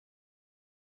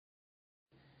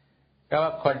เพราะว่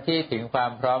าคนที่ถึงควา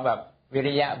มพร้อมแบบวิ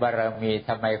ริยะบารมีท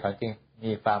ำไมเขาจึง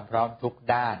มีความพร้อมทุก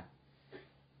ด้าน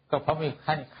ก็เพราะมี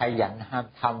ขั้นขยัน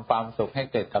ทำความสุขให้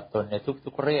เกิดกับตนใน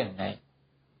ทุกๆเรื่องไง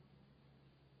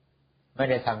ไม่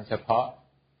ได้ทำเฉพาะ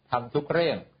ทำทุกเรื่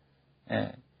อง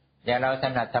อย่างเราถ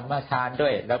นัดธรรมทานด้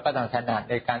วยเราก็ต้องถนัด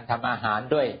ในการทำอาหาร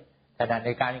ด้วยถนัดใน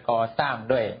การก่อสร้าง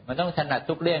ด้วยมันต้องถนัด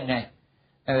ทุกเรื่องไง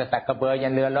สักกระเบือยั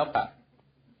นเรือรบอ่ะ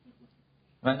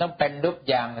มันต้องเป็นทุก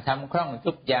อย่างทำคล่อง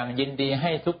ทุกอย่างยินดีใ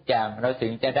ห้ทุกอย่างเราถึ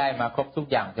งจะได้มาครบทุก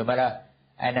อย่างถูกไหมล่ะ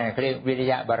ไอ้นั่นเขาเรียกวิริ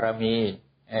ยะบารมี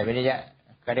วิริยะ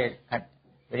เขาเรียก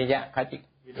วิริยะ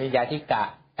วิริยะทิกะ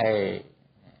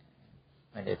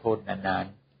ไม่ได้พูดนาน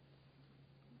ๆ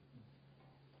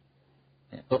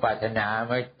ผู้ปรารถนา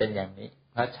ไม่เป็นอย่างนี้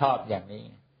เพราะชอบอย่างนี้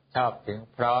ชอบถึง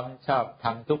พร้อมชอบท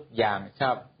ำทุกอย่างชอ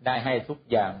บได้ให้ทุก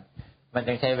อย่างมัน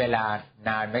จึงใช้เวลาน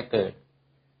านไม่เกิด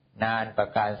นานประ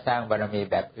การสร้างบารมี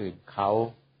แบบอื่นเขา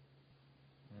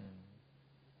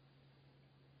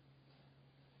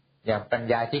อย่างปัญ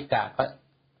ญาธิกะก็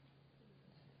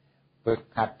ฝึก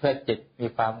หัดเพื่อจิตมี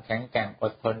ความแข็งแกร่งอ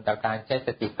ดทนต่อการใช้ส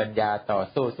ติปัญญาต่อ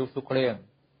สู้ทุกๆเรื่อง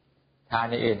ทาน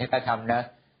อื่นให้ก็ทำนะ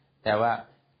แต่ว่า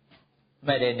ไ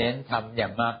ม่ได้เน้นทำอย่า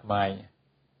งมากมาย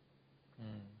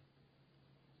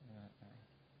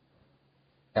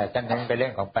แต่ฉะนั้นเป็นเรื่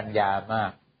องของปัญญามา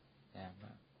ก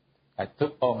แต่ทุ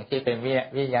กองค์ที่เป็นวิ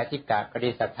ริยะทิกะก็ดี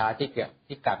ศรัทธาทิ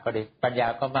กะก็ดีปัญญา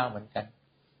ก็มากเหมือนกัน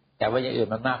แต่ว่าอย่างอื่น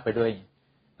มันมากไปด้วย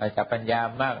จากปัญญา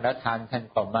มากแล้วทานท่าน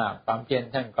ก็มากความเพียร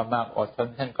ท่านก็มากอดทน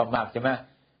ท่านก็มากใช่ไหม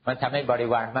มันทำให้บริ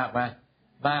วารมาก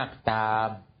มากตาม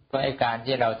เพราะไอ้การ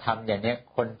ที่เราทำอย่างนี้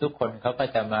คนทุกคนเขาก็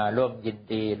จะมาร่วมยิน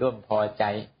ดีร่วมพอใจ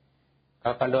เข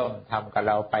าก็ร่วมทำกับเ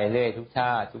ราไปเรื่อยทุกช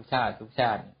าติ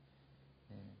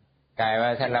กลายว่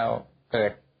าถ้าเราเกิ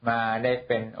ดมาได้เ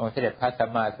ป็นองค์เสด็จพระสัม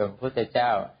มาสัมพุทธเจ้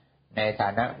าในฐา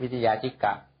นะวิทยาธิก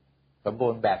ะสมบู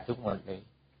รณ์แบบทุกหมดเลย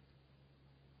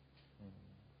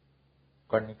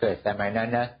คนเกิดสมัยนั้น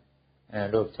นะ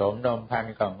รูปโฉมนมพรรณ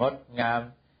ก็งดงาม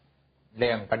เ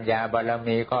รื่องปัญญาบาร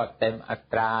มีก็เต็มอั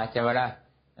ตราใช่ไหมล่ะ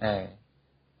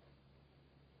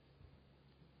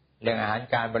เรื่องอาหาร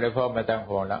การบริโภคไม่ต้อง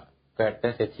ห่วงแล้วเกิดเป็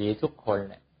นเศรษฐีทุกคน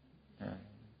แหละ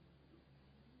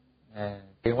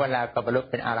ถึงเวลาก็บรรลุ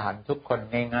เป็นอรหันต์ทุกคน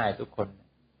ง่ายๆทุกคน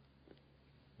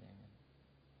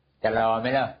จะรอไหม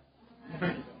ล่ะ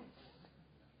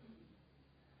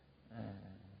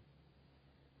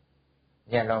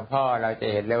อย่างหลวงพ่อเราจะ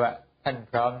เห็นเลยว่าท่าน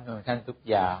พร้อมท่านทุก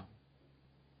อย่าง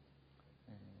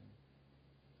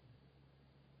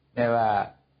ไม่ว่า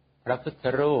พระพุทธ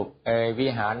รูปวิ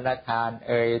หารทาน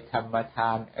ธรรมท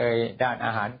านด้านอ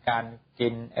าหารการกิ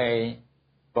น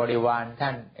บริวารท่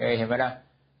านเห็นไหมล่ะ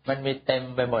มันมีเต็ม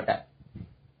ไปหมดอ่ะ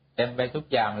เต็มไปทุก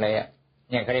อย่างเลยอ่ะ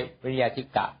เนี่ยเขาเรียกวิริยะทิ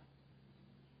กะ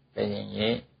เป็นอย่าง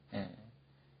นี้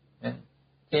นั้น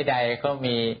ที่ใดก็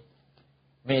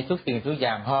มีทุกสิ่งทุกอ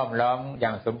ย่างห้อมล้อมอย่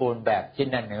างสมบูรณ์แบบที่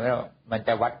นั่นแล้วมันจ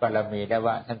ะวัดบารมีได้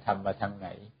ว่าท่านทำมาทางไหน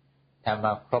ทำม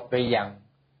าครบหรือยัง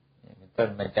ต้น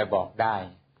มันจะบอกได้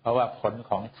เพราะว่าผล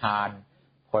ของทาน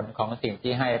ผลของสิ่ง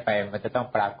ที่ให้ไปมันจะต้อง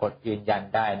ปรากฏยืนยัน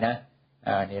ได้นะ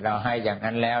นี่เราให้อย่าง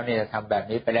นั้นแล้วนี่จะทำแบบ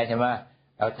นี้ไปแล้วใช่ไหม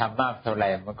เราทำมากเท่าไหร่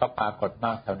มันก็ปรากฏม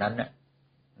ากเท่านั้นนะ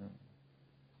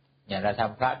อย่างเราท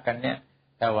ำพระกันเนี่ย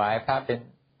ถวายพระเ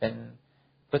ป็น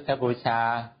พุทธบูชา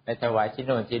ไปถวายชิ้นโ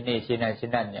น่นชิ้นนี้ชิ้น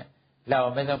นั้นเนี่ยเรา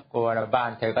ไม่ต้องกลัวเราบ้าน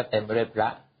เธอก็เต็มไปด้วยพระ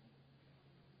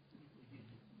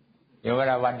เดี๋ยวเว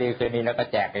ลาวันดีคืนนี้แล้วก็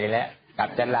แจกอีกแล้วกลับ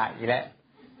จะละอีกแล้ว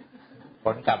ผ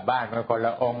ลกลับบ้านมาคนล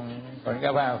ะองค์ผลกลั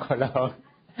บบ้านคนละองค์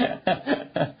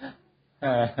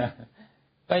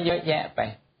ก็เยอะแยะไป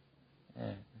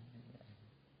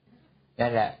นั่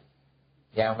นแหละ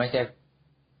ยังไม่ใช่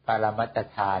ปรมัตถ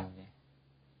ทาน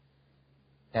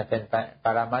แต่เป็นป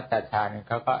รมัตถทานเ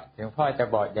ขาก็ถึงพ่อจะ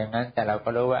บอกอย่างนั้นแต่เราก็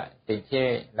รู้ว่าสิ่งที่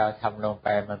เราทำลงไป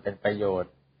มันเป็นประโยช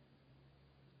น์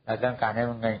เราต้องการให้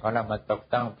เงินของเรามาตก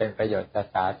ต้องเป็นประโยชน์ต่อ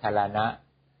สาธารณะ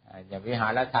อย่างวิหา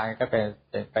รทานก็เ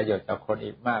ป็นประโยชน์ต่อคน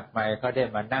อีกมากมายเขาได้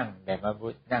มานั่งได้มา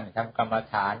นั่งทำกรรม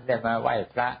ฐานได้มาไหว้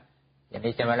พระอย่าง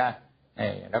นี้ใช่ไหมล่ะ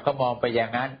แล้วก็มองไปอย่า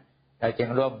งนั้นเราจึง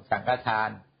ร่วมสังฆทาน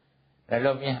แล้ว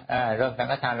ร่วมสัง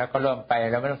ฆทานแล้วก็ร่วมไป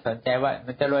เราไม่ต้องสนใจว่า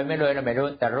มันจะรวยไม่รวยเราไม่รู้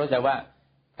แต่รู้แต่ว่า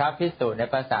พระภิกษุใน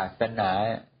ศาสนา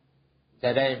จะ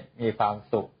ได้มีความ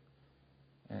สุข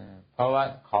เพราะว่า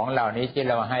ของเหล่านี้ที่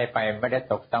เราให้ไปไม่ได้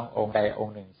ตกต้ององค์ใดอง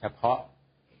ค์หนึ่งเฉพาะ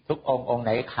ทุกองค์ไห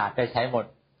นขาดได้ใช้หมด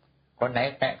คนไหน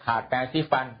ขาดแปรงสี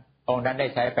ฟันองค์นั้นได้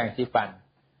ใช้แปรงสีฟัน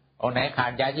องค์ไหนขา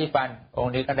ดยาสีฟันอง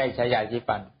ค์นี้ก็ได้ใช้ยาสี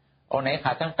ฟันองค์ไหนข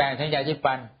าดทั้งแปรงทั้งยาสี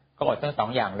ฟันก็อดทั้งสอง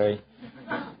อย่างเลย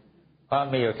เพราะ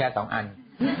มีอยู่แค่2 อัน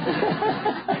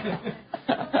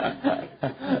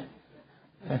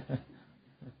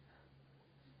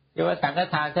คือว่าสังฆ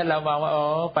ทานถ้าเรามองว่า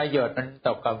ประโยชน์มันต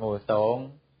กกับหมู่สง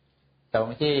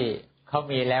ฆ์ที่เขา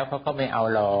มีแล้วเขาก็ไม่เอา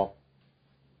หรอก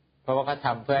เพราะว่าเขาท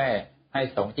ำเพื่อให้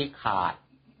สงฆ์ที่ขาด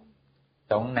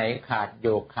สงฆ์ไหนขาดโย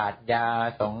กขาดยา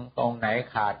สงฆ์องค์ไหน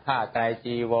ขาดผ้าไตร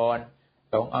จีวร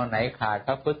สงฆ์องค์ไหนขาดพ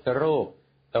ระพุทธรูป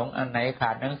สงฆ์อันไหนข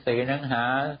าดหนังสือหนังหา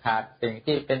ขาดสิ่ง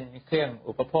ที่เป็นเครื่อง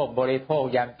อุปโภคบริโภค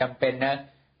ยามจำเป็นนะ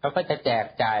เขาก็จะแจก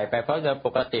จ่ายไปเพราะโดยป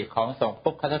กติของสงฆ์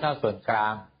ปุ๊บเขาจะเข้าส่วนกลา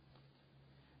ง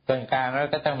แล้ว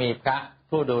ก็ต้องมีพระ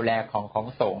ผู้ดูแลของ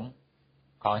สงฆ์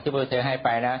ของที่พระเจ้าให้ไป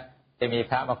นะจะมี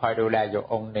พระมาคอยดูแลอยู่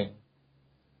องค์หนึ่ง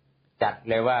จัด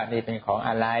เลยว่านี่เป็นของ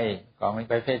อะไรของ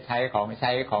ประเภทใช้ข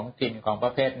องกินของปร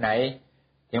ะเภทไหน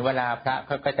ถึงเวลาพระเข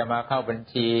าก็จะมาเข้าบัญ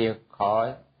ชีขอ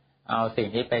เอาสิ่ง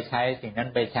นี้ไปใช้สิ่งนั้น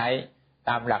ไปใช้ต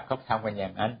ามหลักเขาทำกันอย่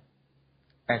างนั้น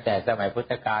ตั้งแต่สมัยพุท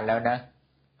ธกาลแล้วนะ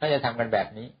ก็จะทำกันแบบ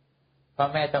นี้เพราะ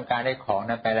แม่ต้องการได้ของ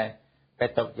นั้นไป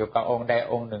ตกอยู่กับองค์ใด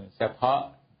องค์หนึ่งเฉพาะ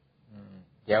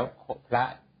เดี๋ยวพระ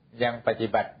ยังปฏิ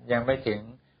บัติยังไม่ถึง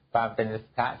ความเป็น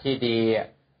พระที่ดี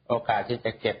โอกาสที่จ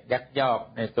ะเก็บยักยอก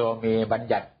ในตัวมีบัญ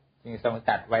ญัติจึงทรง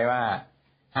ตัดไว้ว่า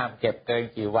ห้ามเก็บเกิน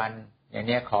กี่วันอย่าง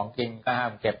นี้ของกินก็ห้า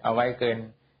มเก็บเอาไว้เกิน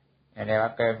อย่างนี้ว่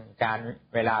าเกินการ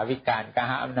เวลาวิกาลก็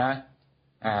ห้ามนะ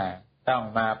ต้อง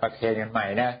มาประเคนกันใหม่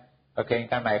นะประเคน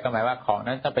กันใหม่ก็หมายว่าของ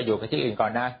นั้นต้องไปอยู่กับที่อื่นก่อ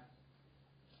นนะ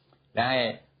และให้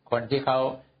คนที่เขา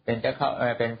เ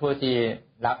ป็นผู้ที่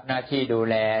รับหน้าที่ดู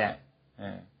แล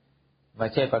มา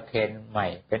ช่วยประเคนใหม่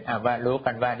เป็นว่ารู้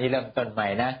กันว่านี่เริ่มต้นใหม่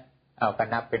นะเอาก็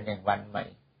นับเป็น1 วันใหม่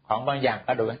ของบางอย่าง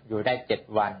ก็ดูอยู่ได้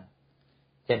7 วัน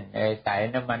เช่นสาย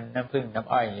น้ำมันน้ำผึ้งน้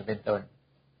ำอ้อยอย่างนี้เป็นต้น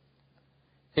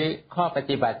คือข้อป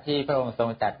ฏิบัติที่พระองค์ทรง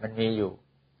จัดมันมีอยู่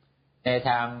ใน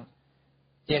ทาง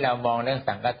ที่เรามองเรื่อง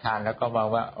สังฆทานแล้วก็มอง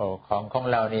ว่าของ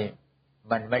เรานี่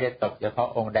มันไม่ได้ตกเฉพาะ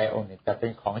องค์ใดองค์หนึ่งแต่เป็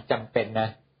นของจำเป็นนะ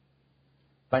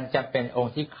มันจำเป็นอง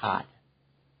ค์ที่ขาด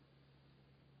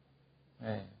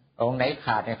องค์ไหนข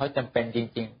าดเนี่ยเขาจำเป็นจ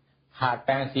ริงๆขาดแป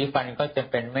รงสีฟันก็จำ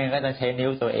เป็นไม่งั้นก็ต้องใช้นิ้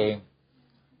วตัวเอง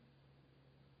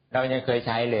เรายังเคยใ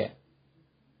ช้เลย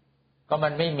ก็มั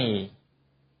นไม่มี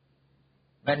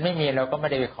เราก็ไม่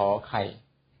ได้ไปขอใคร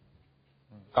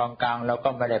กองกลางเราก็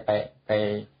ไม่ได้ไป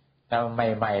เราใ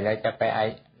หม่ๆเราจะ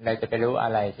ไปรู้อะ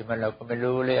ไรใช่ไหมเราก็ไม่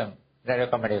รู้เรื่องแล้วเรา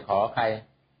ก็ไม่ได้ขอใคร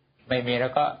ไม่มีแล้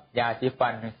วก็ยาสีฟั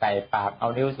นใส่ปากเอา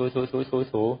นิ้วถู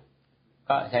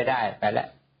ก็ใช้ได้ไปแล้ว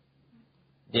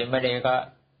เดี๋ยวไม่ได้ก็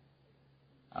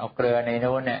เอาเกลือใน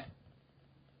นู้นเนี่ย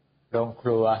ลงค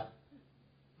รัว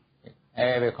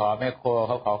ไปขอแม่ครัวเ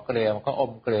ขาขอเกลือมันก็อ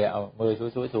มเกลือเอามือ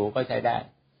ถูก็ใช้ได้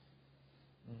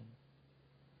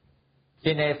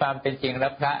ที่ในความเป็นจริงแล้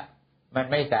วพระมัน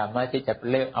ไม่สามารถที่จะ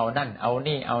เลือกเอานั่นเอา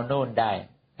นี่เอานู่นได้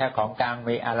ถ้าของกลาง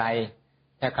มีอะไร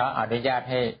ถ้าเขาอนุญาต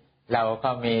ให้เราเข้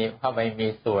าไปมี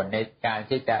ส่วนในการ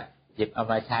ที่จะหยิบเอา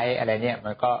มาใช้อะไรเนี่ย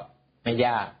มันก็ไม่ย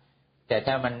ากแต่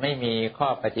ถ้ามันไม่มีข้อ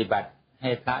ปฏิบัติใ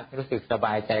ห้พระรู้สึกสบ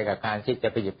ายใจกับการที่จะ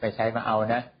ไปหยิบไปใช้มาเอา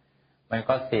นะมัน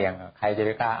ก็เสี่ยงใครจะไป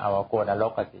กล้าเอากลัวนร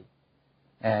กกันสิ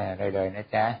เลยนะ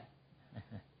จ๊ะ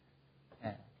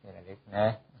นี่ระลึกนะ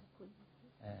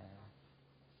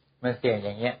มันเสี่ยงอ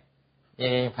ย่างเงี้ยยิ่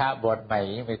งพระบวชใหม่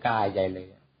ยิ่งไม่กล้าใหญ่เลย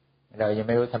เรายังไ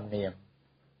ม่รู้ธรรมเนียม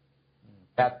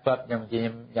แป๊บ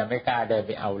ยังไม่กล้าเดินไ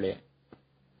ปเอาเลย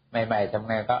ใหม่ๆทำ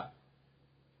ไงก็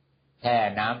แช่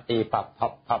น้ำตีพั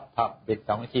บบิด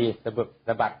2 ทีส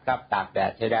ะบัดครับตากแด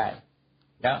ดใช้ได้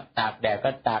แล้วตากแดดก็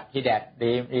ตากที่แดด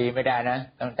ดีไม่ได้นะ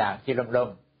ต้องตากที่ร่ม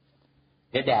ๆ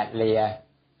เดี๋ยวแดดเลีย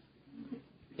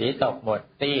สีตกหมด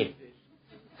ตีด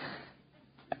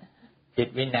ผิด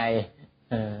วินัย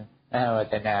วั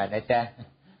ฒนานะจ๊ะ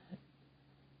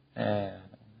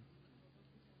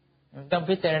มันต้อง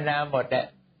พิจารณาหมดอะ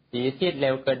สีซีดเร็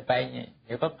วเกินไปเ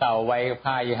ดี๋ยวก็เก่าไว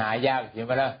ผ้าอยู่หายากอยู่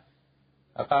มาแล้ว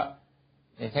ก็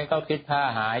อย่างเช่นก็คิดผ้า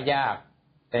หายาก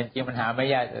แต่จริงมันหาไม่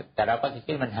ยากแต่เราก็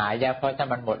คิดมันหายากเพราะถ้า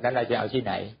มันหมดแล้วเราจะเอาที่ไ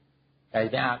หนเรา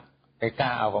จะไปกล้า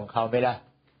เอาของเขาไม่ล่ะ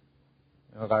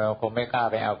เราคงไม่กล้า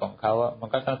ไปเอาของเขามัน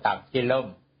ก็ต้องตากที่ร่ม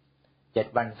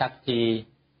7 วันซักที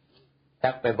ซั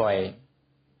กบ่อย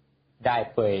ๆได้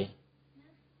เปื่อย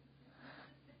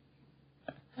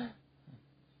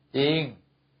จริง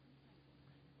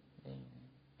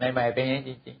ใหม่ๆเป็นอย่างนี้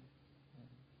จริงๆ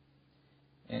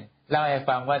เล่าให้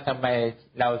ฟังว่าทำไม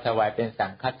เราถวายเป็นสั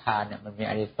งฆทานเนี่ยมันมี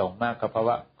อานิสงส์มากก็เพราะ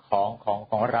ว่า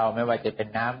ของเราไม่ว่าจะเป็น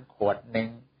น้ำขวดหนึ่ง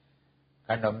ข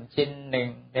นมชิ้นหนึ่ง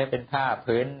ได้เป็นผ้า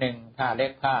ผืนหนึ่งผ้าเล็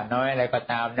กผ้าน้อยอะไรก็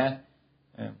ตามนะ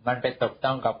มันไปตก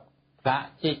ต้องกับพระ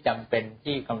ที่จำเป็น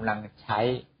ที่กำลังใช้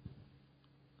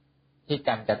ที่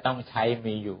จะต้องใช้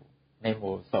มีอยู่ในห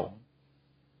มู่สงฆ์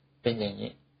เป็นอย่าง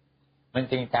นี้มัน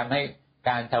จึงทำให้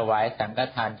การถวายสังฆ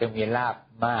ทานจึงมีลาภ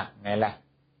มากไงล่ะ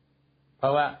เพรา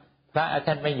ะว่า พระ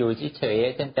ท่านไม่อยู่เฉย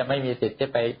ๆท่านจะไม่มีสิทธิ์จะ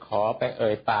ไปขอไปเอ่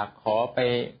ยปากขอไป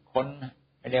ค้น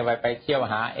เรียกว่าไปเที่ยว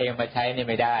หาเองมาใช้นี่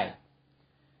ไม่ได้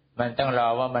มันต้องรอ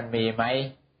ว่ามันมีไหม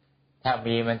ถ้า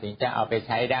มีมันถึงจะเอาไปใ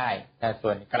ช้ได้แต่ส่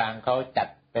วนกลางเขาจัด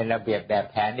เป็นระเบียบแบบ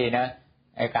แผนดีนะ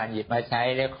ไอ้การหยิบมาใช้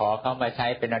หรือขอเขามาใช้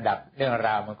เป็นระดับเรื่องร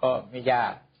าวมันก็ไม่ยา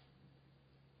ก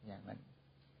อย่างนั้น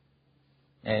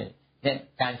เนี่ย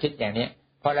การคิดอย่างนี้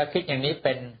พอเราคิดอย่างนี้เ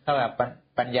ป็นเข้ากับ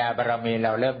ปัญญาบารมีเร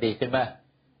าเริ่มดีขึ้นป่ะ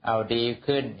เอาดี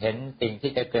ขึ้นเห็นสิ่ง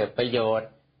ที่จะเกิดประโยชน์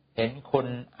เห็นคุณ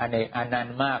อเนกอนัน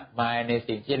ต์มากมายใน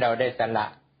สิ่งที่เราได้สละ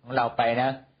ของเราไปน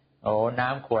ะโอ้น้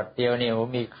ำขวดเดียวนี่โอ้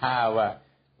มีค่าว่ะ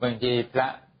บางทีพระ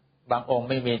บางองค์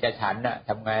ไม่มีจะฉันน่ะท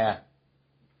ำไงอ่ะ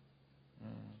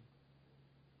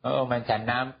มันฉัน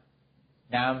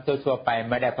น้ำทั่วๆไป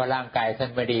ไม่ได้เพราะร่างกายท่าน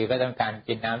ไม่ดีก็ต้องการ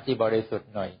กินน้ำที่บริสุทธิ์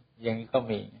หน่อยอย่างนี้ก็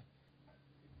มี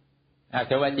แ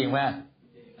ต่ว่าจริงว่า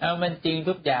มันจริง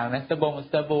ทุกอย่างนะส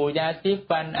บู่ยาสี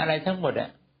ฟันอะไรทั้งหมดอ่ะ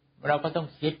เราก็ต้อง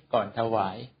คิดก่อนถวา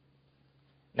ย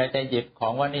เราจะหยิบขอ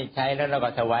งว่านี่ใช้แล้วเรา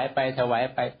ก็ถวายไปถวาย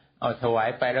ไปเอาถวาย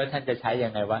ไปแล้วท่านจะใช้ยั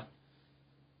งไงวะ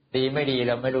ดีไม่ดีเ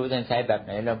ราไม่รู้ท่านใช้แบบไห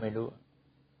นเราไม่รู้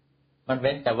มันเ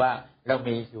ว้นแต่ว่าเรา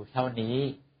มีอยู่เท่านี้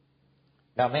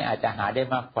เราไม่อาจจะหาได้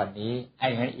มากกว่านี้ไอ้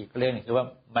งั้นอีกเรื่องคือว่า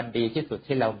มันดีที่สุด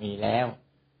ที่เรามีแล้ว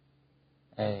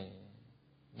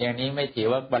อย่างนี้ไม่ถือ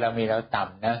ว่าบารมีเราต่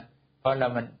ำนะเพราะเรา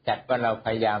มันจัดว่าเราพ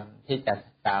ยายามที่จะ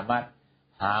สามารถ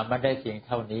หามาได้เพียงเ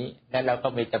ท่านี้และเราก็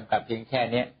มีจำกัดเพียงแค่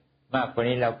นี้มากกว่า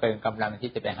นี้เราเกินกำลัง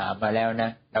ที่จะไปหามาแล้วนะ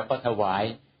เราก็ถวาย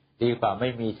ดีกว่าไม่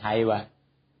มีใช้วะ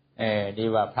ดี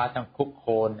กว่าพระต้องคุกโค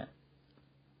ลน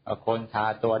เอาโคลนทา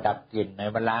ตัวดับกลิ่นใน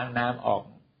มาล้างน้ำออก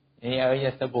นี่จ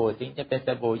ะสบู่ถึงจะเป็นส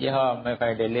บู่ยี่ห้อไม่ค่อ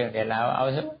ยได้เรื่องได้แล้วเอา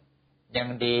เถอะยัง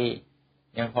ดี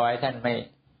ยังพอให้ท่านไ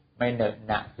ม่เหนอะ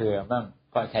หนะเหื่อมั่ง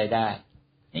ก็ใช้ได้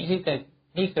นี่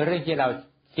คือเรื่องที่เรา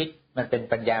คิดมันเป็น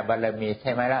ปัญญาบารมีใ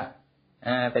ช่ไหมล่ะ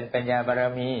เป็นปัญญาบาร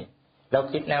มีเรา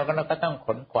คิดแล้วก็เราก็ต้องข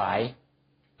นขวาย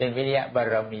เป็นวิริยะบา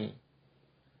รมี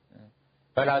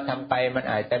พอเราทำไปมัน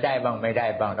อาจจะได้บ้างไม่ได้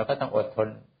บ้างเราก็ต้องอดทน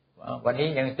วันนี้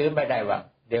ยังซื้อไม่ได้ว่ะ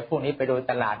เดี๋ยวพรุ่งนี้ไปดู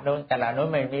ตลาดโน้น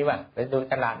ไม่มีว่ะไปดู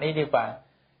ตลาดนี้ดีกว่า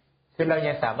คือเรา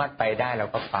ยังสามารถไปได้เรา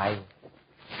ก็ไป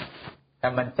แต่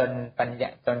มันจนปัญญา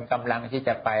จนกำลังที่จ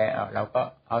ะไปเราก็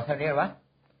เอาเท่านี้วะ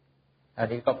เท่า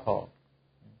นี้ก็พอ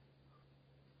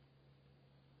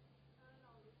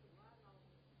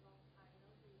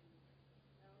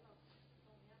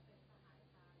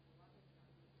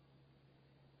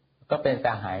ก็เป็นส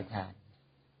หายทาน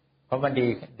เพราะมัน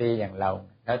ดีอย่างเรา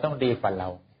ต้องดีฝ่าเรา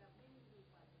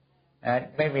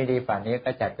ไม่มีดีฝ่านี้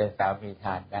ก็จัดเป็นสามีท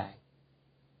านได้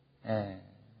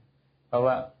เพราะ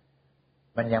ว่า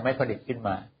มันยังไม่ผลิตขึ้นม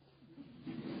า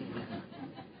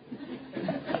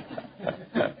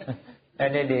อัน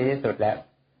นี้ดีที่สุดแล้ว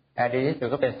ดีที่สุด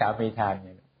ก็เป็นสามีทานเ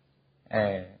นี่ย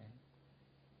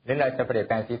หรือเราจะผลิตแ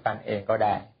ปรงสีฟันเองก็ไ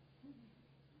ด้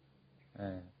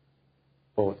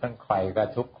ปลูกต้นข่อยก็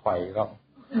ทุกข่อยก็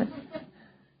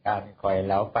การข่อยเ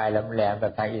หลาปลายแหลมๆแบ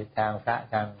บทางอีสานพระ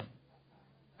ทาง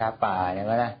ป่าอย่าง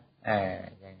นั้นนะ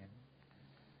อย่างนั้น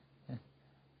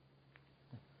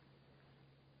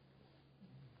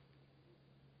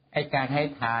ไอ้การให้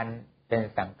ทานเป็น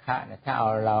สังฆะเนี่ยถ้า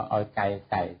เราเอาใจ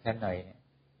ใส่สักหน่อยเนี่ย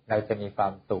เราจะมีควา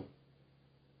มสุข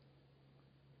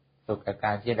กับก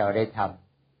ารที่เราได้ท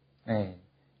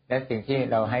ำและสิ่งที่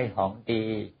เราให้ของดี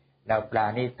เราปรา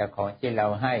ณีตกับของที่เรา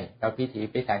ให้เราพิถี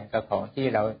พิถันกับของที่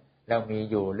เรามี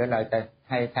อยู่แล้วเราจะ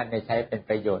ให้ท่านได้ใช้เป็น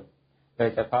ประโยชน์โดย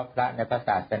เฉพาะพระในพระศ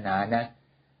าสนานะ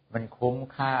มันคุ้ม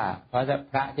ค่าเพราะ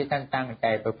พระที่ท่านตั้งใจ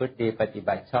ประพฤติดีปฏิ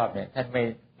บัติชอบเนี่ยท่าน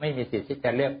ไม่มีสิทธิ์ที่จ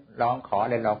ะเรียกร้องขออะ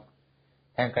ไรหรอก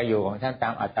ท่านก็อยู่ของท่านตา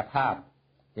มอัตภาพ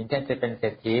ถึงท่านจะเป็นเศร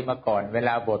ษฐีมาก่อนเวล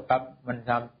าบวชปั๊บมัน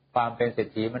ทำความเป็นเศรษ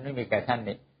ฐีมันไม่มีแก่ท่าน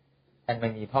นี่ท่านไม่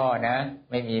มีพ่อนะ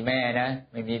ไม่มีแม่นะ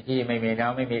ไม่มีพี่ไม่มีน้อ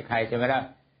งไม่มีใครใช่ไหมล่ะ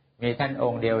มีท่านอ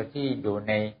งค์เดียวที่อยู่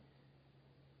ใน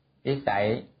วิสัย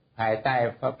ภายใต้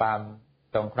พระปราม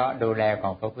สงเคราะห์ดูแลขอ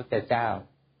งพระพุทธเจ้า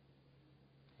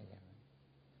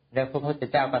เรื่องพระพุทธ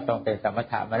เจ้าก็ทรงเป็นสม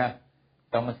ถะมาแล้ว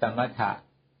ทรงสมถะ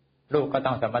ลูกก็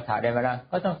ต้องสมถะได้มาแล้ว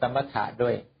ก็ต้องสมถะด้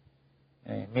วย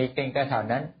มีกินก็เท่า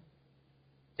นั้น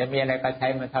จะมีอะไรก็ใช้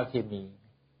มันเท่าที่มี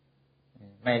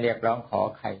ไม่เรียกร้องขอ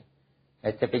ใครแต่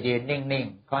จะไปยืนนิ่ง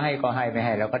ๆเขาให้ก็ให้ไม่ใ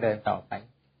ห้เราก็เดินต่อไป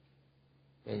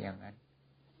เป็นอย่างนั้น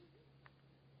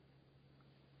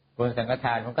บุญสังฆท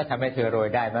านมันก็ทำให้เธอรวย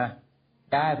ได้มั้ย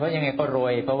ได้เพราะยังไงก็รว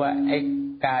ยเพราะว่าไอ้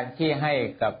การที่ให้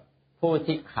กับผู้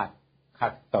ที่ขั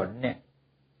ดสนเนี่ย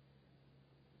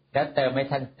แล้วเติมให้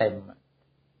ท่านเต็ม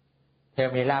เธอ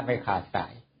มีลาภไม่ขาดสา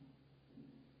ย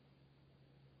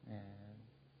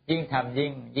ยิ่งทำ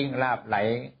ยิ่งลาภไหล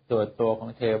ตัวของ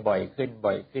เธอบ่อยขึ้น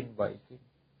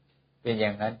เป็นอย่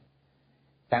างนั้น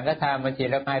สังฆทานบางที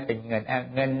แล้วให้เป็นเงิน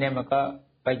เงินเนี่ยมันก็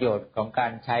ประโยชน์ของกา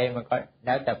รใช้มันก็แ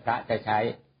ล้วแต่พระจะใช้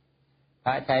พ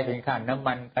ระใช้เป็นค่าน้ำ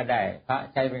มันก็ได้พระ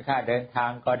ใช้เป็นค่าเดินทา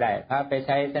งก็ได้พระไปใ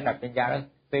ช้สำหรับเป็นยา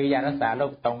ซื้อยารักษาโร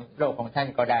คโรคของท่าน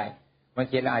ก็ได้บาง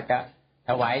ทีเราอาจจะถ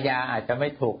วายยาอาจจะไม่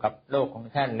ถูกกับโรคของ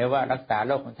ท่านหรือว่ารักษาโ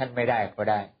รคของท่านไม่ได้ก็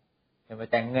ได้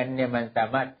แต่เงินเนี่ยมันสา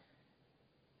มารถ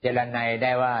เจรไนไ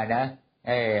ด้ว่านะ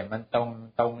มัน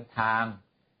ตรงทาง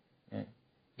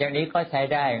อย่างนี้ก็ใช้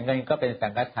ได้เงินก็เป็นสั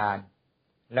งฆทาน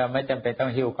เราไม่จำเป็นต้อ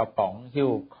งหิ้วกระป๋องหิ้ว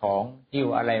ของหิ้ว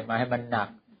อะไรมาให้มันหนัก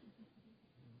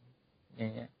อย่า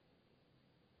งเงี้ย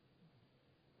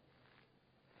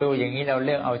ตัวอย่างนี้เราเ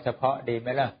ลือกเอาเฉพาะดีไหม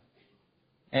ล่ะ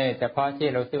เฉพาะที่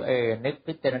เราซื้อนึก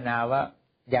พิจารณาว่า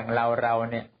อย่างเรา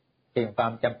เนี่ยสิ่งควา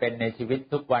มจำเป็นในชีวิต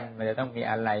ทุกวันมันจะต้องมี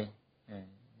อะไร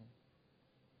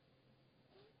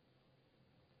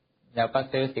เราก็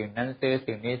ซื้อสิ่งนั้นซื้อ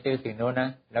สิ่งนี้ซื้อสิ่งโน้นนะ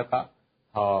แล้วก็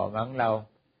ห่อมั้งเรา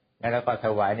แล้วก็ถ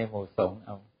วายในหมู่สงฆ์เอ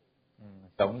า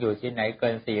สงฆ์อยู่ที่ไหนเกิ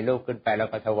น4 ลูกขึ้นไปแล้ว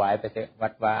ก็ถวายไปเถอะวั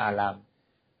ดวาอาราม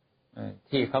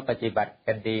ที่เขาปฏิบัติ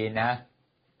กันดีนะ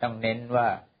ต้องเน้นว่า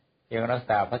ยังรัก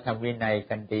ษาพระธรรมวินัย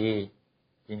กันดี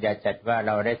จึงจะจัดว่าเ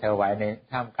ราได้ถวายใน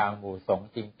ท่ามกลางหมู่สงฆ์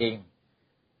จริง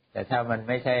ๆแต่ถ้ามัน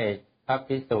ไม่ใช่พระ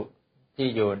ภิกษุที่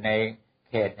อยู่ใน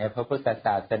เขตในพระพุทธศ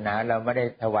าสนาเราไม่ได้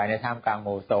ถวายในท่ามกลางห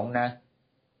มู่สงฆ์นะ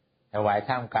ถวาย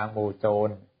ท่ามกลางหมู่โจร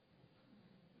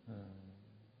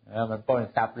มันปล้น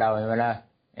ทรัพย์เราเห็นไหมล่ะ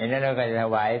นั้นเราก็จะถ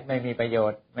วายไม่มีประโย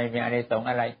ชน์ไม่มีอานิสงส์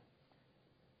อะไร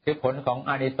คือผลของ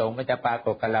อานิสงส์มันจะปราก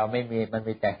ฏกับเราไม่มีมัน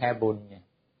มีแต่แค่บุญไง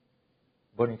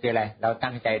บุญคืออะไรเรา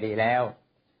ตั้งใจดีแล้ว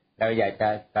เราอยากจะ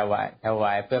ถว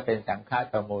ายเพื่อเป็นสังฆะ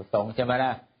ต่อหมู่สงฆ์ใช่ไหมล่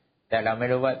ะแต่เราไม่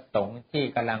รู้ว่าสงฆ์ที่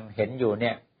กำลังเห็นอยู่เ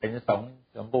นี่ยเป็นสงฆ์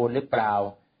สมบูรณ์หรือเปล่า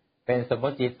เป็นสมม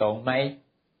ติสงฆ์ไหม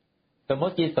สมม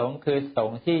ติสงฆ์คือสง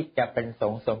ฆ์ที่จะเป็นส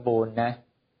งฆ์สมบูรณ์นะ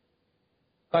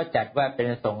ก็จัดว่าเป็น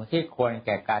สงฆ์ที่ควรแ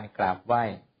ก่การกราบไหว้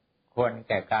ควรแ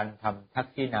ก่การทำทัก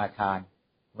ษิณาทาน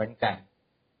เหมือนกัน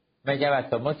ไม่ใช่ว่า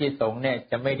สมมติสงฆ์เนี่ย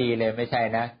จะไม่ดีเลยไม่ใช่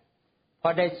นะเพรา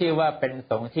ะได้ชื่อว่าเป็น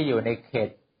สงฆ์ที่อยู่ในเ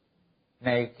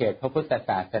ขตพระพุทธศ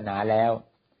าสนาแล้ว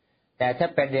แต่ถ้า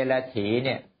เป็นเดรัจฉีเ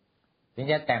นี่ยถึง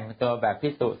จะแต่งตัวแบบภิ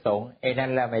กษุสงฆ์นั่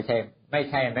นแหละไม่ใช่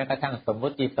แม้กระทั่งสมมุ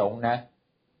ติสงฆ์นะ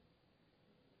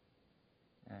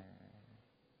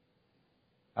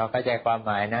เราเข้าใจความห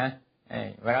มายนะ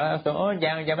เวลาเราสงฆ์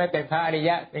ยังไม่เป็นพระอริ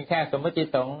ยะเป็นแค่สมมุติ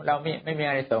สงฆ์เราไม่มี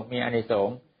อานิสงส์มีอานิสง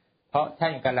ส์เพราะท่า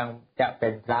นกำลังจะเป็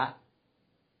นพระ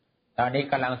ตอนนี้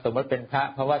กำลังสมมติเป็นพระ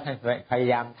เพราะว่าท่านพย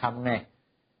ายามทำไง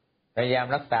พยายาม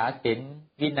รักษาศีล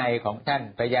วินัยของท่าน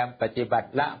พยายามปฏิบัติ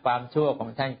ละความชั่วของ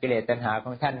ท่านกิเลสตัณหาข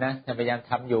องท่านนะท่านพยายาม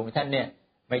ทำอยู่ของท่านเนี่ย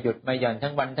ไม่หยุดไม่หย่อน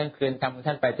ทั้งวันทั้งคืนทำของ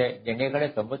ท่านไปเถอะอย่างนี้ก็เรี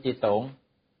ยกสมมติสงฆ์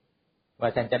ว่า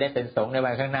ท่านจะได้เป็นสงฆ์ใน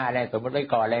วันข้างหน้าได้สมมติไว้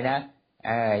ก่อนเลยนะ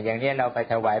อย่างนี้เราไป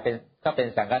ถวายก็เป็น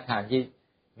สังฆทานที่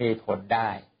มีผลได้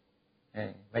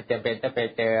ไม่จำเป็นต้องไป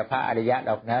เจอพระอริยะห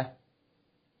รอกนะ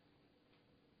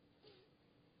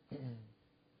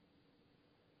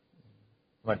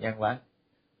หมดยังวะ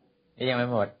นี่ยังไม่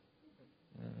หมด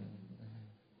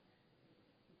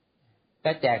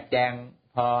ก็แจกแจง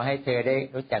พอให้เธอได้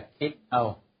รู้จักคิดเอา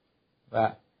ว่า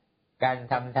การ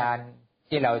ทำทาน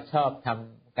ที่เราชอบท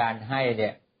ำการให้เนี่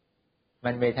ย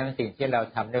มันมีทั้งสิ่งที่เรา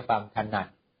ทำด้วยความถนัด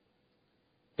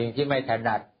สิ่งที่ไม่ถ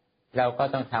นัดเราก็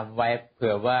ต้องทำไว้เ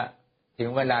ผื่อว่าถึง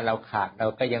เวลาเราขาดเรา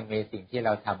ก็ยังมีสิ่งที่เร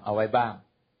าทำเอาไว้บ้าง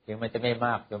ถึงมันจะไม่ม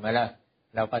ากถูกไหมล่ะ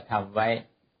เราก็ทำไว้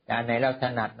แต่อันไหนเราถ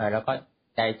นัดหน่อยเราก็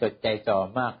ใจจดใจจ่อ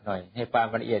มากหน่อยให้ความ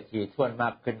ละเอียดถี่ถ้วนมา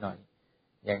กขึ้นหน่อย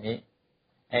อย่างนี้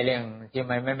ไอ้เรื่องที่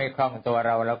ไม่คล่องตัวเ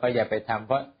ราก็อย่าไปทำเ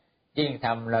พราะยิ่งท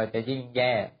ำเราจะยิ่งแ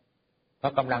ย่เพรา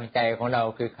ะกำลังใจของเรา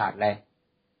คือขาดอะไร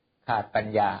ขาดปัญ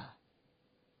ญา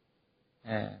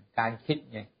การคิด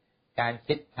ไงการ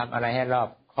คิดทำอะไรให้รอบ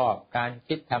คอบการ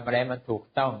คิดทำอะไรมันถูก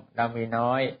ต้องเรามีน้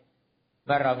อยเ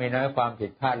มื่อเรามีน้อยความผิ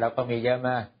ดพลาดเราก็มีเยอะม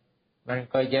ากมัน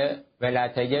ก็เยอะเวลา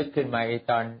เธอเยอะขึ้นมา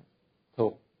ตอนถู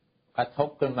กกระทบ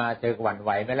ขึ้นมาเธอหวั่นไห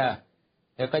วไหมล่ะ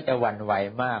เธอก็จะหวั่นไหว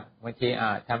มากบางที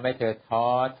ทำให้เธอท้อ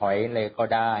ถอยเลยก็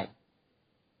ได้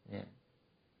เนี่ย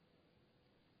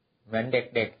เหมือนเ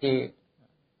ด็กๆ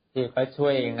ที่เขาช่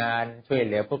วยงานช่วยเ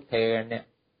หลือพวกเธอเนี่ย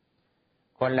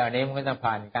คนเหล่านี้มันก็จะ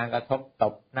ผ่านการกระทบต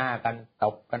บหน้ากันต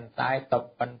บกันซ้ายตบ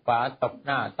กันขวาตบห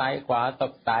น้าซ้ายขวาต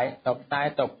บซ้ายตบซ้าย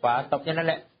ตบขวาตบอย่างนั้น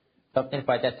แหละตบจนก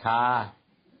ว่าจะชา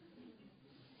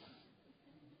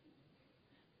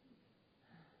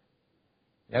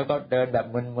แล้วก็เดินแบบ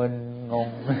มึนๆงง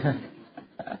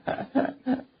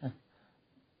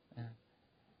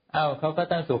เขาก็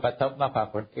ต้องถูกกระทบมากกว่า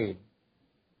คนอื่น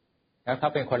แล้วเขา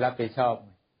เป็นคนรับผิดชอบ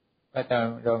ก็จะ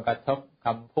โดนกระทบค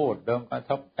ำพูดโดนกระ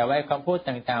ทบแต่ว่าคำพูด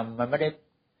ต่างๆมันไม่ได้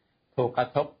ถูกกระ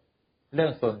ทบเรื่อ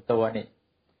งส่วนตัวนี่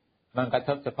มันกระท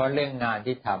บเฉพาะเรื่องงาน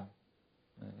ที่ท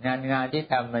ำงานที่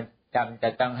ทำมันจะ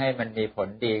ต้องให้มันมีผล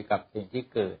ดีกับสิ่งที่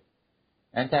เกิด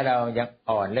นั้นถ้าเรายัง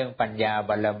อ่อนเรื่องปัญญา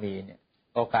บารมีเนี่ย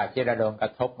โอกาสที่เราโดนกร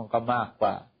ะทบมันก็มากก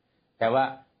ว่าแต่ว่า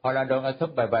พอเราโดนกระทบ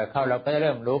บ่อยๆเข้าเราก็จะเ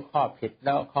ริ่มรู้ข้อผิดแ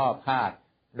ล้วข้อพลาด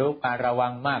รู้การระวั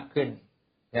งมากขึ้น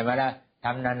เห็นไหมล่ะท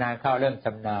ำนานๆเข้าเริ่มช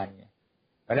ำนาญ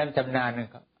พอเริ่มชำนาญ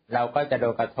เราก็จะโด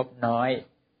นกระทบน้อย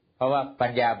เพราะว่าปั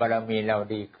ญญาบารมีเรา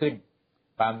ดีขึ้น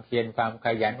ความเพียรความข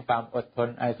ยันความอดทน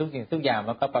อะไรทุกสิ่งทุกอย่าง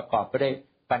มันก็ประกอบไปด้วย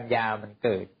ปัญญามันเ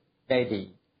กิดได้ดี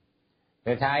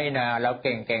สุดท้ายนะเราเ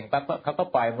ก่งๆปั๊บเขาก็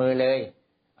ปล่อยมือเลย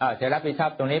เธอรับผิดชอ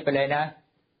บตรงนี้ไปเลยนะ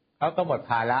เขาก็หมด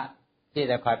ภาระที่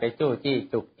จะคอยไปจู้จี้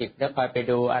จุกจิกแล้วคอยไป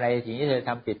ดูอะไรสิ่งที่เธอ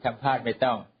ทำผิดทำพลาดไม่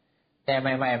ต้องแต่ใ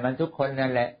หม่ๆมันทุกคนนั่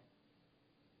นแหละ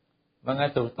มันก็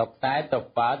ถูกตบซ้ายตบ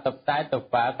ขวาตบซ้ายตบ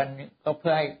ขวากันก็เ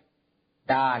พื่อให้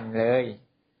ด้านเลย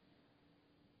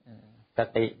ส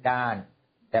ติด้าน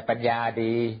แต่ปัญญา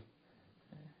ดี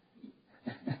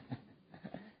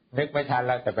นึกไม่ทันแ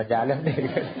ล้วแต่ปัญญาเริ่มดี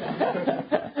ขึ้น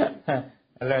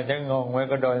เราจะงงไว้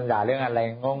ก็โดนด่าเรื่องอะไร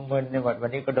งงมึนไปหมดวั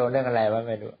นนี้ก็โดนเรื่องอะไรวะไ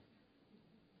ม่รู้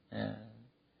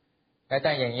ก็ถ้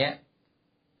าอย่างเงี้ย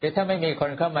คือถ้าไม่มีค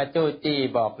นเข้ามาจู้จี้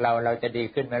บอกเราจะดี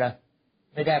ขึ้นไหมล่ะ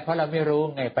ไม่ได้เพราะเราไม่รู้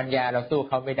ไงปัญญาเราสู้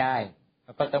เขาไม่ได้เร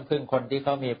าก็ต้องพึ่งคนที่เข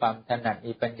ามีความถนัด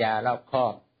มีปัญญารอบคอ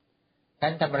บฉั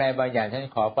นทำอะไรบางอย่างฉัน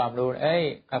ขอความรู้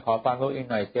ขอความรู้อีก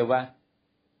หน่อยเสียว่า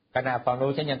ขนาดความรู้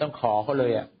ฉันยังต้องขอเขาเล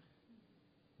ย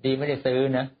ดีไม่ได้ซื้อ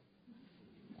นะ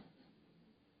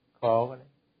ขอเขาเลย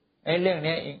เรื่อง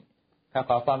นี้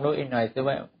ขอความรู้อีกหน่อยเสีย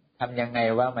ว่าทำยังไง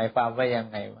ว่าหมายความว่ายัง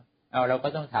ไงวะเราก็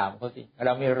ต้องถามเขาสิเร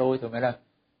าไม่รู้ถูกไหมล่ะ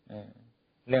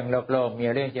เรื่องโลกมี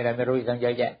เรื่องที่เราไม่รู้อีกตั้งเย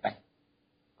อะแยะไป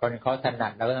คนเขาถนั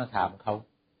ดเราก็ต้องถามเขา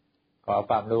ขอ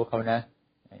ความรู้เขานะ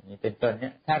นี่เป็นต้นเนี่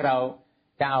ยถ้าเรา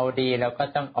จะเอาดีเราก็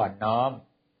ต้องอ่อนน้อม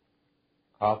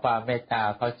ขอความเมตตา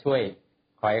เขาช่วย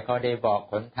ขอให้เขาได้บอก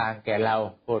หนทางแก่เรา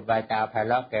พูดวาจาไพ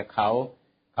เราะแก่เข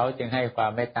าจึงให้ควา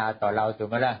มเมตตาต่อเราถูก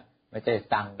ไหมล่ะไม่ใช่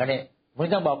สั่งก็นี่มึง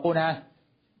ต้องบอกกูนะ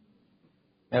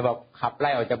ไม่บอกขับไล่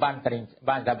ออกจากบ้า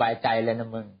นสบายใจเลยนะ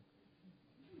มึง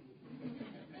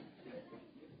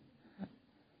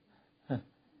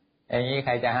อย่างนี้ใค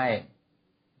รจะให้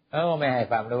ไม่ให้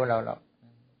ความรู้เราหรอก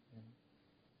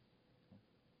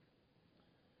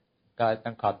ก็ต้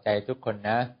องขอบใจทุกคน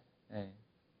นะ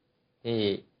ที่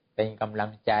เป็นกำลั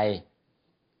งใจ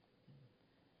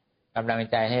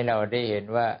ให้เราได้เห็น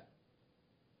ว่า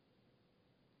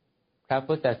พระ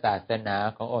พุทธศาสนา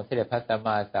ขององค์สมเด็จพระสัมม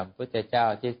าสัมพุทธเจ้า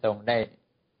ที่ทรงได้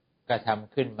กระท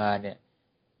ำขึ้นมาเนี่ย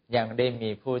ยังได้มี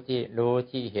ผู้ที่รู้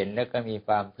ที่เห็นแล้วก็มีค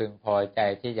วามพึงพอใจ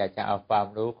ที่อยากจะเอาความ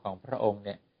รู้ของพระองค์เ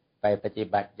นี่ยไปปฏิ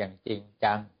บัติอย่างจริง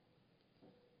จัง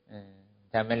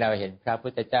ทำให้เราเห็นพระพุ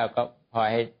ทธเจ้าก็พอ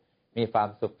ให้มีความ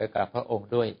สุขไปกับพระองค์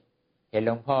ด้วยเห็นห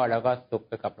ลวงพ่อแล้วก็สุขไ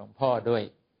ปกับหลวงพ่อด้วย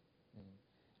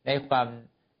ในความ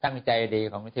ตั้งใจดี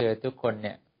ของเธอทุกคนเ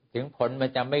นี่ยถึงผลมัน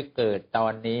จะไม่เกิดตอ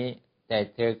นนี้แต่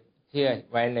เธอเชื่อ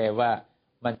ไว้เลยว่า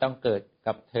มันต้องเกิด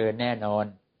กับเธอแน่นอน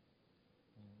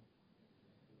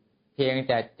เพียงแ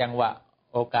ต่จังหวะ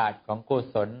โอกาสของกุ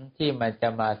ศลที่มันจะ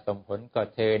มาส่งผลกับ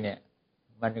เธอเนี่ย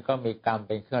มันก็มีกรรมเ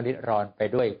ป็นเครื่องริดรอนไป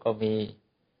ด้วยก็มี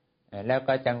แล้ว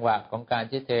ก็จังหวะของการ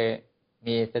ที่เธอ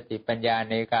มีสติปัญญา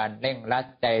ในการเร่งรัด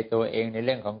ใจตัวเองในเ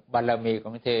รื่องของบารมีข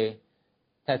องเธอ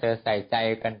ถ้าเธอใส่ใจ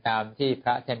กันตามที่พ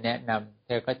ระท่านแนะนำเธ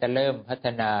อก็จะเริ่มพัฒ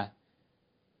นา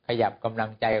ขยับกำลั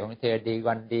งใจของเธอดี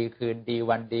วันดีคืนดี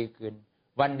วันดีคืน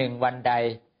วันหนึ่งวันใด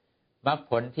มรรค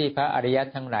ผลที่พระอริยะ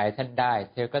ทั้งหลายท่านได้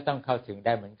เธอก็ต้องเข้าถึงไ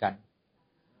ด้เหมือนกัน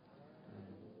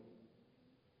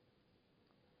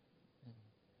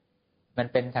มัน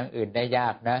เป็นทางอื่นได้ยา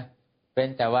กนะเป็น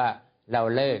แต่ว่าเรา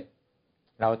เลิก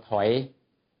เราถอย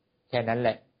แค่นั้นแห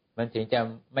ละมันถึงจะ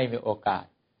ไม่มีโอกาส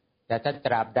แต่ถ้าต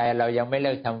ราบใดเรายังไม่เ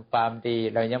ลิกทำความดี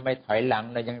เรายังไม่ถอยหลัง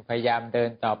เรายังพยายามเดิน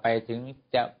ต่อไปถึง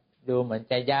จะดูเหมือน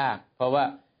จะยากเพราะว่า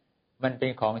มันเป็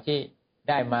นของที่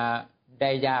ได้มาไ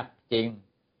ด้ยากจริง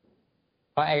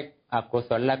เพราะไอ้อกุ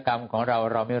ศลกรรมของเรา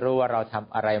ไม่รู้ว่าเราท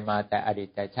ำอะไรมาแต่อดี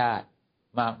ตชาติ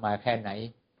มากมายแค่ไหน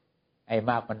ไอ้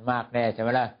มากมันมากแน่ใช่ไหม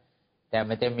ล่ะแต่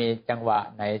มันจะมีจังหวะ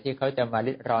ไหนที่เขาจะมา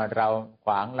ริดรอนเราข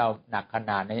วางเราหนักข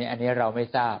นาดนี้อันนี้เราไม่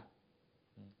ทราบ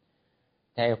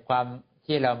แต่ความ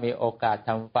ที่เรามีโอกาสท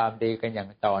ำความดีกันอย่าง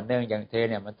ต่อเนื่องอย่างเธอ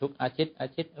เนี่ยมันทุกอาทิตย์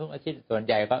ทุกอาทิตย์ส่วนใ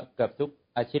หญ่ก็เกือบทุก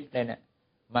อาทิตย์เลยเนี่ย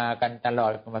มากันตลอ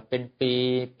ดมาเป็นปี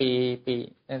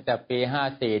ตั้งแต่ปี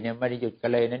54เนี่ยไม่ได้หยุดกั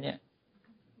นเลยนะเนี่ย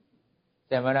ใ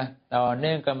ช่ไหมล่ะต่อเ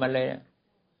นื่องกันมาเลย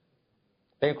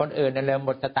เป็นคนอื่นเนี่ยเริ่มหม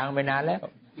ดสตางค์ไปนานแล้ว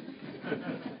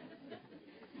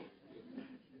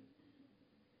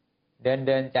เ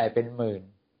ดินจ่ายเป็นหมื่น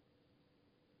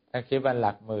ถ้าคิดว่าห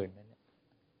ลักหมื่น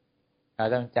เรา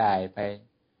ต้องจ่ายไป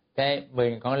แต่หมื่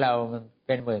นของเรามันเ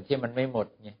ป็นหมื่นที่มันไม่หมด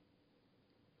ไง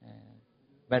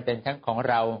มันเป็นทั้งของ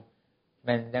เรา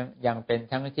มันยังเป็น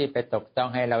ทั้งที่ไปตกต้อง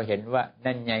ให้เราเห็นว่า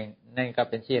นั่นไงนั่นก็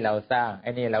เป็นที่เราสร้างไ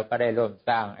อ้นี่เราก็ได้ร่วมส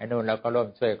ร้างไอ้นู่นเราก็ร่วม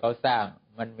ช่วยเขาสร้าง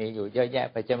มันมีอยู่เยอะแยะ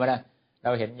ไปใช่ไหมล่ะเร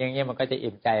าเห็นอย่างนี้มันก็จะ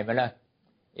อิ่มใจไหมล่ะ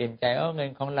อิ่มใจเงิน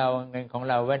ของเราเงินของ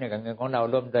เราไว้หนึ่งกับเงินของเรา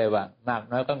ร่วมด้วยว่ามาก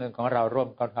น้อยก็เงินของเราร่วม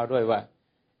กับเขาด้วยว่า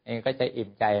เองก็จะอิ่ม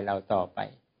ใจเราต่อไป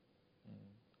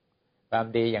ความ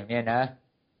ดีอย่างนี้นะ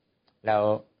เรา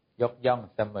ยกย่อง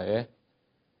เสมอ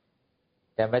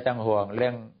แต่ไม่ต้องห่วงเรื่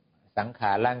องสังข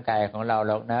ารร่างกายของเรา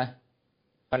หรอกนะ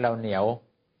เพราะเราเหนียว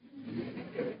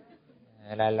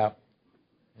อะไรเรา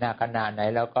หน้าขนาดไหน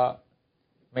เราก็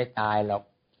ไม่ตายหรอก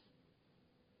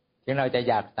ถึงเราจะ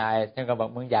อยากตายท่านก็บอก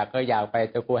มึงอยากก็อยากไป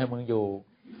แต่กูให้มึงอยู่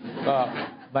ก็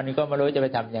วันนี้ก็ไม่รู้จะไป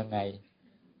ทำยังไง